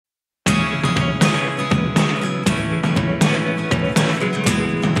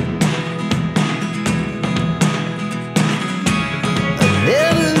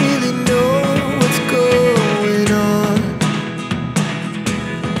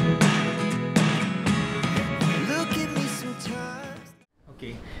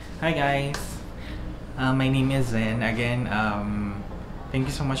Hi guys, my name is Zen. Again, thank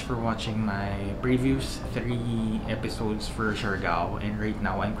you so much for watching my previous 3 episodes for Siargao. And right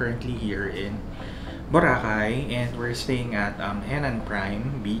now, I'm currently here in Boracay, and we're staying at Henann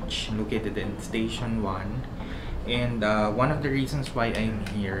Prime Beach, located in Station 1. And one of the reasons why I'm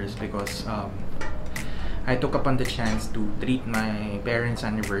here is because I took upon the chance to treat my parents'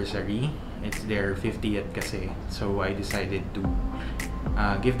 anniversary. It's their 50th kasi. So I decided to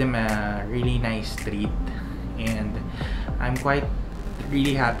give them a really nice treat, and I'm quite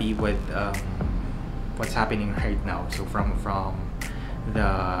really happy with what's happening right now. So from the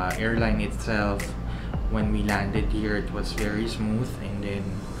airline itself, when we landed here, it was very smooth, and then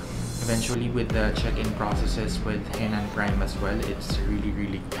eventually with the check-in processes with Henann Prime as well, it's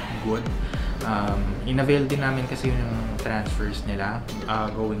really good. In-avail din namin kasi yung transfers nila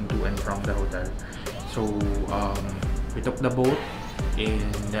going to and from the hotel. So we took the boat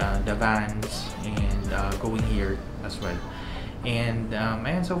and the vans and going here as well. And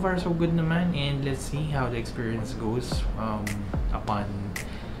ayan, so far so good naman, and let's see how the experience goes upon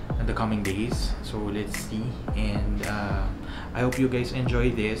the coming days. So let's see, and I hope you guys enjoy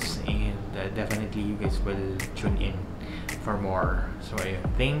this, and definitely you guys will tune in for more. So ayun,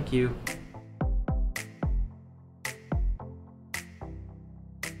 thank you.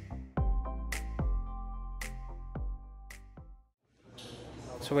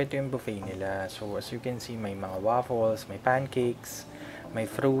 So ito yung buffet nila. So as you can see, may mga waffles, may pancakes, may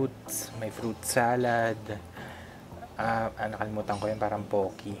fruits, may fruit salad. Nakalimutan ko yun, parang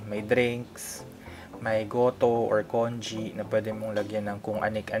pocky. May drinks, may goto or congee na pwede mong lagyan ng kung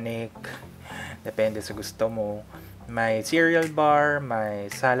anik-anik. Depende sa gusto mo. May cereal bar, may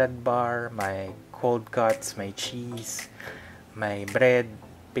salad bar, may cold cuts, may cheese, may bread,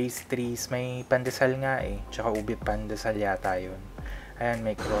 pastries, may pandesal nga eh. Tsaka ubi pandesal yata yun. Ayan,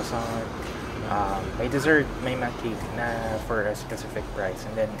 may croissant, may dessert, may cake na for a specific price.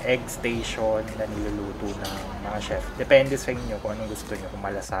 And then egg station na niluluto ng mga chef. Depende sa inyo kung anong gusto nyo, kung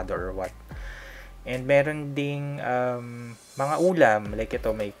malasado or what. And meron ding mga ulam, like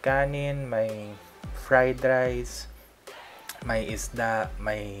ito, may kanin, may fried rice, may isda,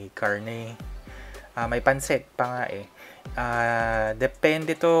 may karne, may pansit pa nga eh.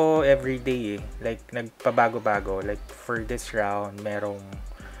 Depende to everyday eh. Like nagpabago-bago. Like for this round, merong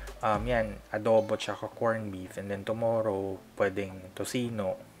yan, adobo tsaka corned beef, and then tomorrow pwedeng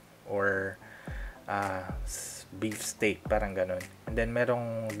tocino or beef steak, parang ganun. And then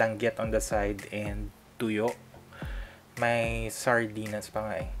merong danggit on the side and tuyo. May sardinas pa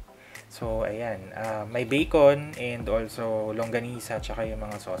nga eh. So ayan, may bacon and also longganisa tsaka yung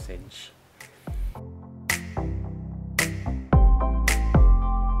mga sausage.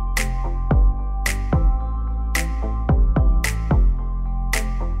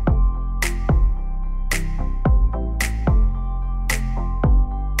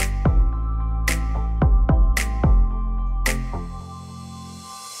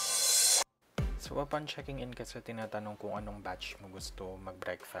 So upon checking in kasi tinatanong kung anong batch mo gusto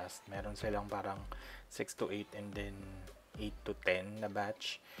mag-breakfast. Meron silang parang 6 to 8 and then 8 to 10 na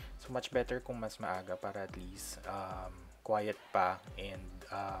batch. So much better kung mas maaga para at least quiet pa and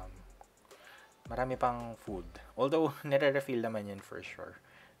marami pang food. Although nire-refill naman yun for sure.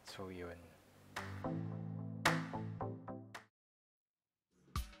 So yun.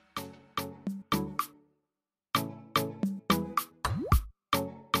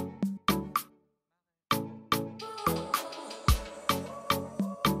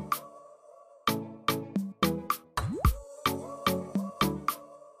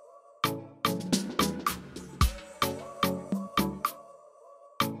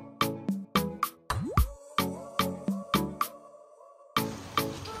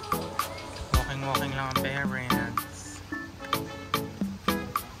 Walking lang ang parents.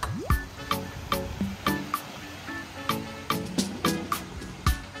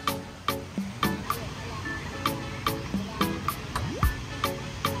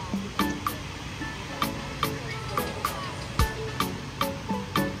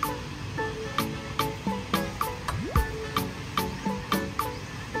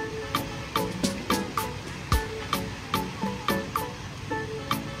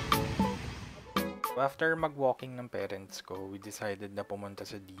 After mag-walking ng parents ko, we decided na pumunta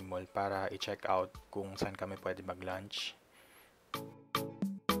sa DMall para i-check out kung saan kami pwede mag-lunch.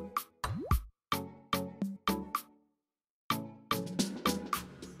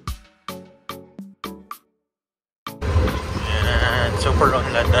 Yan, super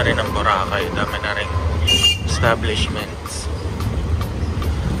unlad na rin ang Boracay. Dami na rin establishments.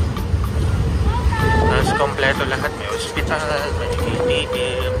 Tapos kompleto lahat. May hospital, may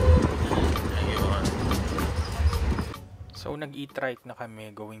ATM, nag-e-trike na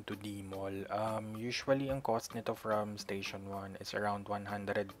kami going to DMall. Usually, ang cost nito from Station 1 is around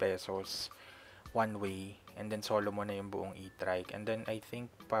 100 pesos one way. And then, solo mo na yung buong e-trike. And then, I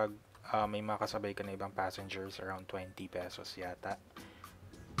think pag may makasabay ka na ibang passengers, around 20 pesos yata.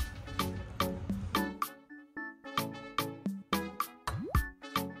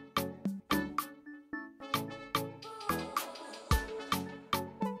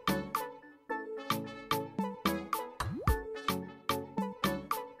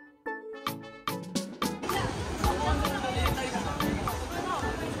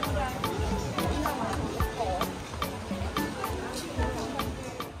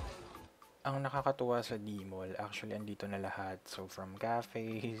 Ang nakakatuwa sa DMall, actually andito na lahat. So from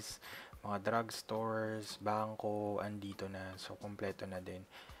cafes, mga drugstores, bangko, andito na. So kompleto na din.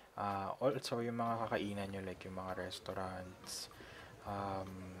 Also yung mga kakainan nyo, like yung mga restaurants.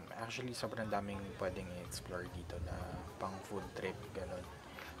 Actually sobrang daming pwedeng i-explore dito na pang food trip, ganun.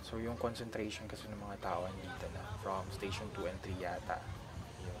 So yung concentration kasi ng mga tao andito na from station 2 and 3 yata.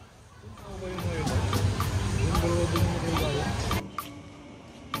 Yun.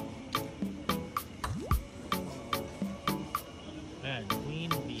 Queen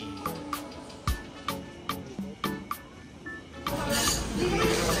Bee.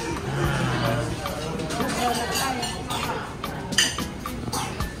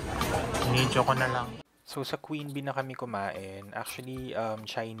 Sinidyo ko na lang. So sa Queen Bee na kami kumain, actually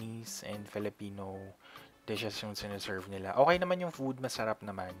Chinese and Filipino dishes yung sinaserve nila. Okay naman yung food, masarap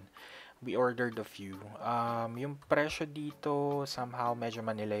naman. We ordered a few. Yung presyo dito, somehow medyo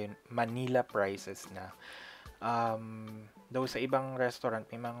Manila prices na. Though sa ibang restaurant,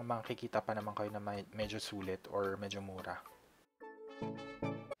 may mga makikita pa naman kayo na medyo sulit or medyo mura.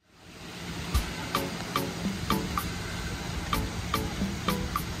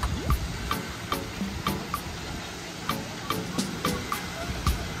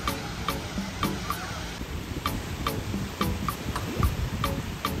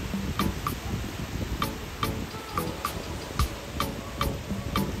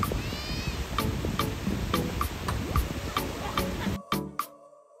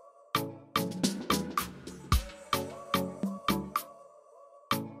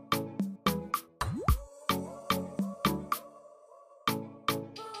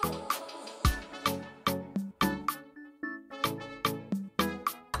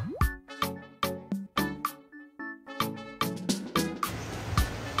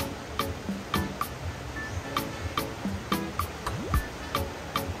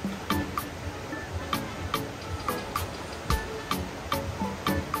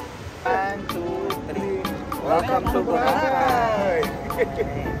 Welcome to Boracay!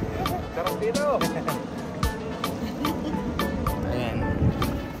 Sarap dito! Ayan.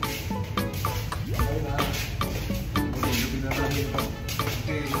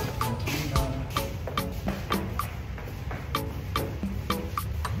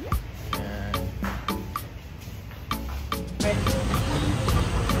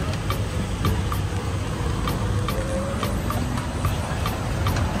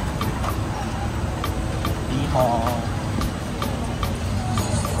 DMall.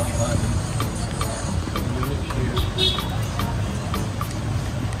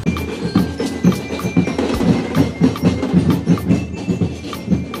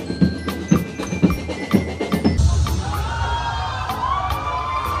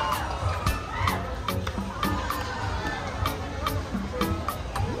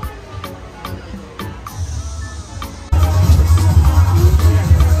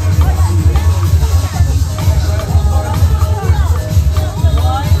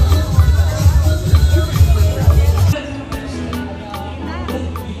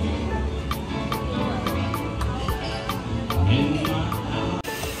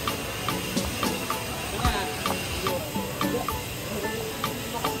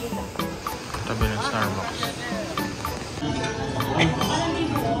 Tabi ng Starbucks.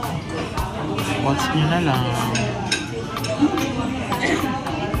 Watch nyo na lang.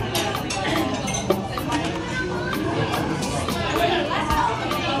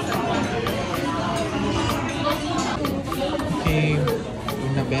 Okay,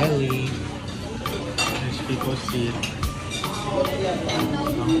 in the belly. There's people sit.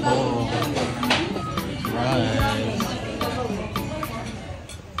 Bangko. Rice.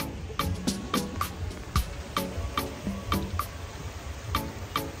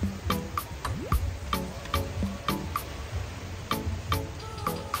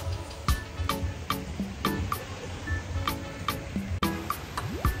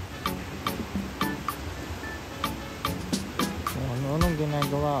 Anong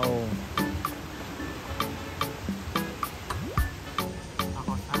ginagawa oh?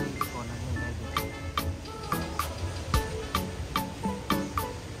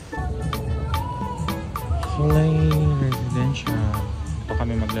 Kulay Residenzia. Ito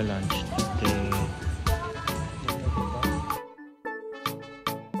kami magla-lunch today.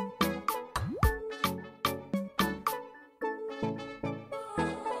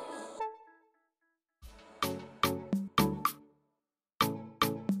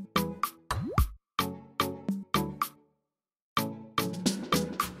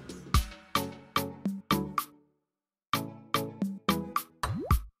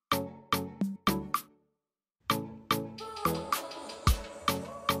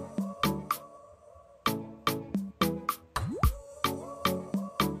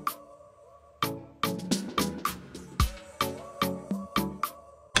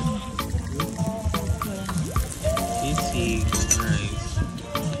 Sisig, rice,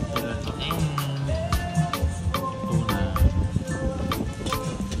 and tuna.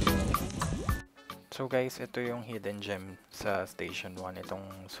 So guys, ito yung hidden gem sa Station 1, itong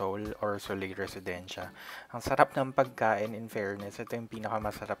Seoul or Soleil Residencia. Ang sarap ng pagkain, in fairness. Ito yung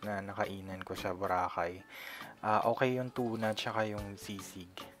pinakamasarap na nakainan ko sa Boracay. Okay yung tuna tsaka yung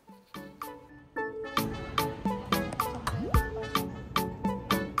sisig.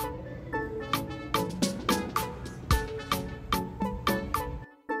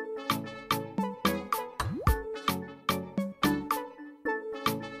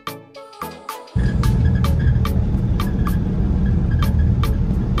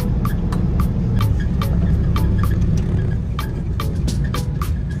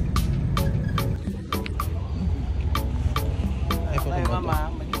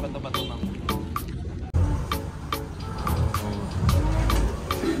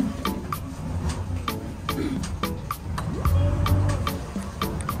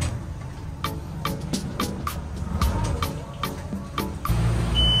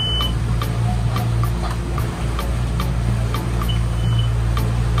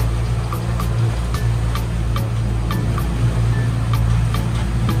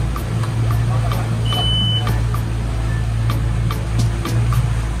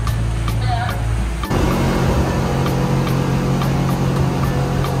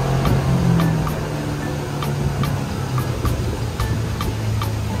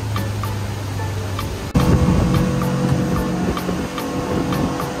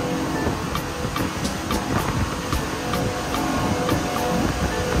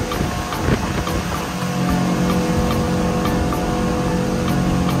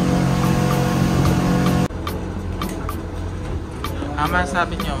 Ama,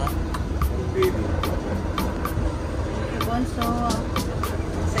 sabi niyo? Bonso,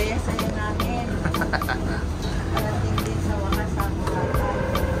 saya-saya namin. Parating din sa wakas ang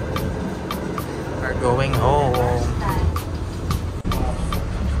Boracay. We're going home.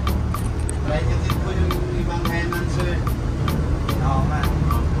 Right, po yung ibang Henann, sir. Oo, man.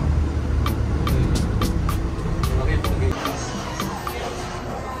 Okay, okay.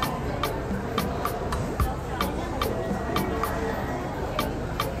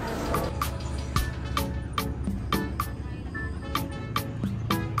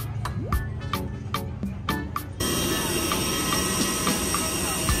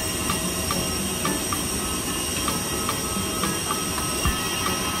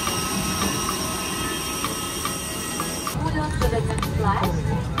 To the next flight,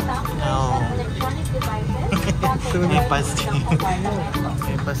 stop electronic devices. May pastin.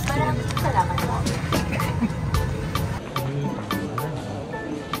 May pastin. Salamat po.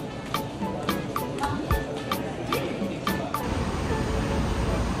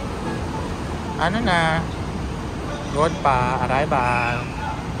 Ano na? Good pa, arrival.